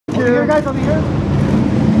you. Over here, guys, over here.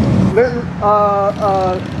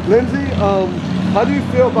 Lindsay, how do you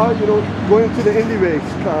feel about, going to the Indy race?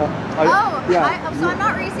 So I'm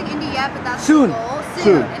not racing Indy yet, but that's soon. the goal.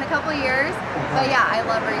 Soon, in a couple of years. But yeah, I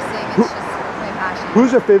love racing. It's just my passion.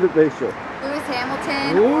 Who's your favorite racer? Lewis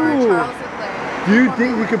Hamilton or Charles Leclerc. Do you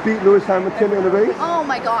think you could beat Lewis Hamilton in a race? Oh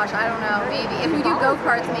my gosh, I don't know, maybe. If we do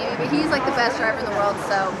go-karts, maybe. But he's like the best driver in the world,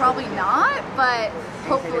 so probably not, but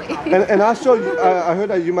hopefully. and also, I heard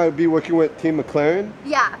that you might be working with Team McLaren.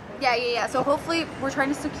 Yeah. So hopefully, we're trying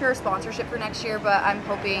to secure a sponsorship for next year, but I'm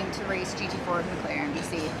hoping to race GT4 with McLaren to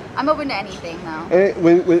see. I'm open to anything, though. And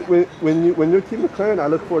when you're Team McLaren, I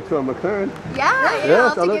look forward to a McLaren. I'll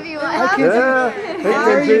have to give you one.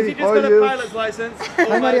 Hey, Kinsey just got a pilot's license.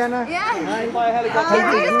 Hi, Mariana. Yeah.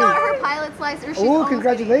 Kinsey just got her pilot's license. Oh,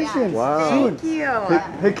 congratulations. Wow. Thank you.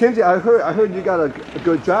 Hey, Kinsey, I heard you got a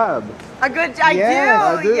good job. I do.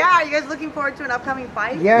 Yeah, you guys looking forward to an upcoming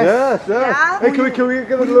fight? Yes. Yeah? Hey, can we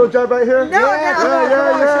give a little job right here? No.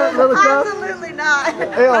 Little job? Absolutely not.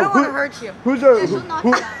 Hey, I don't want to hurt you.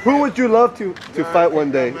 Who would you love to fight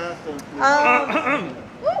one day? Who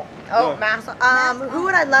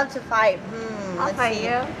would I love to fight? I'll fight you.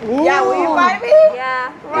 Yeah, will you fight me?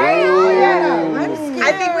 Yeah.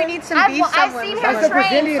 I think we need some beef somewhere. I've seen her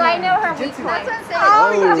train, so I know her weak points.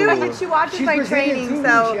 Oh, you do? She watches my training,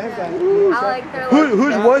 so. I like their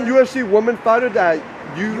Who's one UFC woman fighter that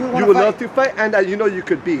you would love to fight and that you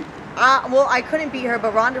could beat? Well, I couldn't beat her,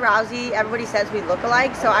 but Ronda Rousey, everybody says we look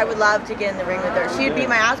alike, so I would love to get in the ring with her. She would beat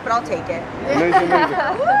my ass, but I'll take it. Amazing.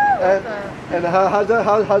 And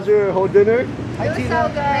how's your whole dinner? Hi, Tina. So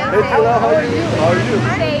good. Hey, Teala, how are you?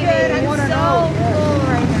 I'm good. I'm so full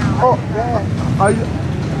right now. Oh, are you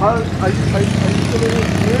still in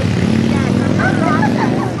here?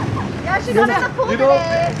 Yeah, she got in the pool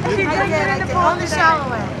today. She did on the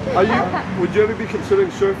shower. Would you ever be considering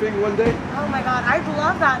surfing one day? Oh my god, I'd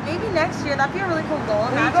love that. Maybe next year. That'd be a really cool goal.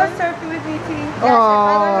 Will you go surfing with me, T?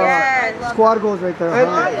 Yes. Squad goals right there. And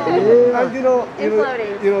I heard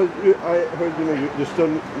you're still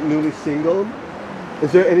newly single.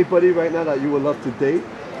 Is there anybody right now that you would love to date?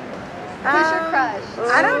 Who's your crush?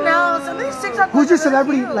 I don't know. Some of these TikTok Who's your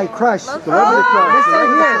celebrity crush? Celebrity crush. Let's start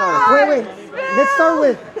here. Wait. Let's start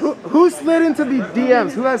with who slid into the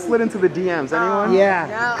DMs? Who has slid into the DMs? Anyone? Yeah.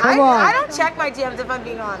 No, Come on. I don't check my DMs if I'm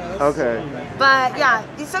being honest. Okay. But yeah,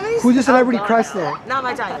 some of these. Who's your celebrity crush though? Not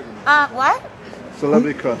my type. What?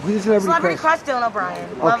 Celebrity crush. Who's your celebrity crush? Dylan O'Brien.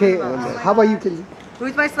 Okay. How about you, Kinsey?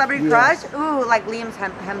 Who's my celebrity crush? Ooh, like Liam's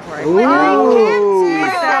Hemsworth. Ooh.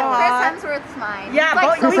 Chris Hemsworth's mine. Yeah,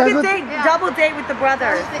 but we could double date with the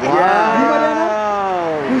brothers.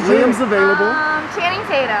 Wow. Liam's available. Channing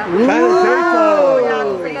Tatum.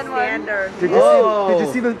 Did you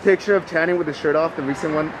see the picture of Channing with his shirt off, the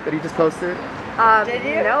recent one that he just posted? Did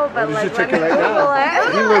you? No, but You like, should check it right now.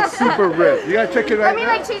 He looks super ripped. You gotta check it right now.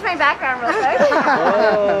 Let me change my background real quick.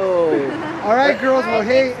 All right, girls. Well,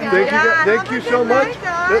 hey. Thank you so much.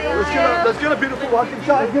 Let's get a beautiful walking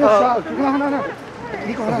shot. Let's get a shot. No.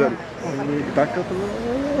 Back up a little.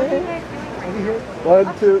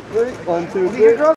 1, 2, 3. 1, 2, 3.